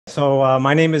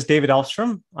My name is David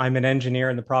Elfstrom. I'm an engineer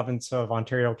in the province of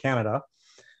Ontario, Canada.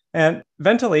 And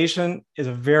ventilation is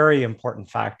a very important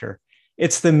factor.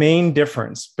 It's the main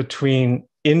difference between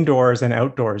indoors and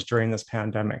outdoors during this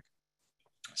pandemic.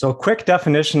 So, a quick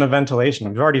definition of ventilation.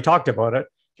 We've already talked about it.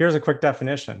 Here's a quick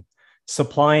definition: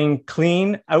 supplying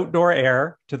clean outdoor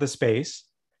air to the space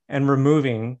and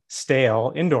removing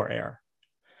stale indoor air.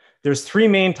 There's three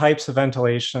main types of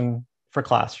ventilation for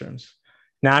classrooms: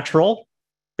 natural,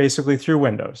 basically through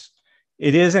windows.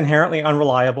 It is inherently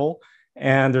unreliable,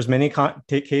 and there's many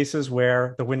cases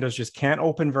where the windows just can't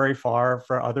open very far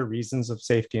for other reasons of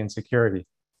safety and security.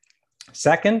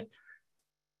 Second,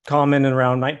 common in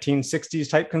around 1960s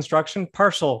type construction,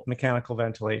 partial mechanical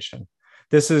ventilation.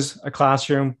 This is a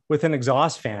classroom with an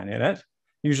exhaust fan in it,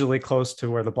 usually close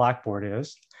to where the blackboard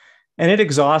is, and it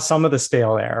exhausts some of the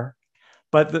stale air.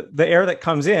 But the air that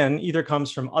comes in either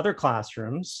comes from other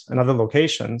classrooms and other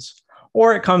locations,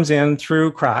 or it comes in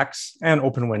through cracks and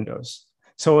open windows.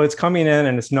 So it's coming in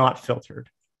and it's not filtered.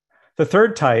 The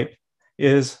third type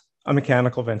is a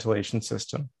mechanical ventilation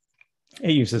system.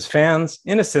 It uses fans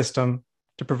in a system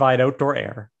to provide outdoor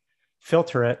air,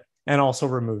 filter it, and also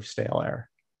remove stale air.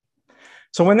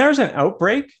 So when there's an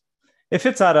outbreak, if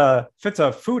it's a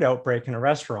food outbreak in a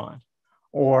restaurant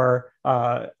or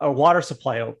a water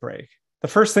supply outbreak, the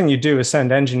first thing you do is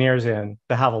send engineers in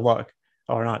to have a look.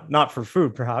 Or not for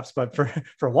food perhaps, but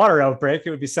for water outbreak,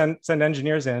 it would be send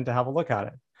engineers in to have a look at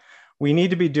it. We need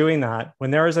to be doing that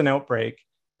when there is an outbreak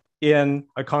in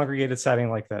a congregated setting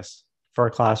like this for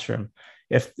a classroom,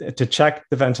 to check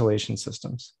the ventilation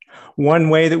systems. One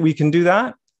way that we can do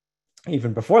that,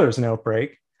 even before there's an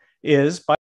outbreak, is by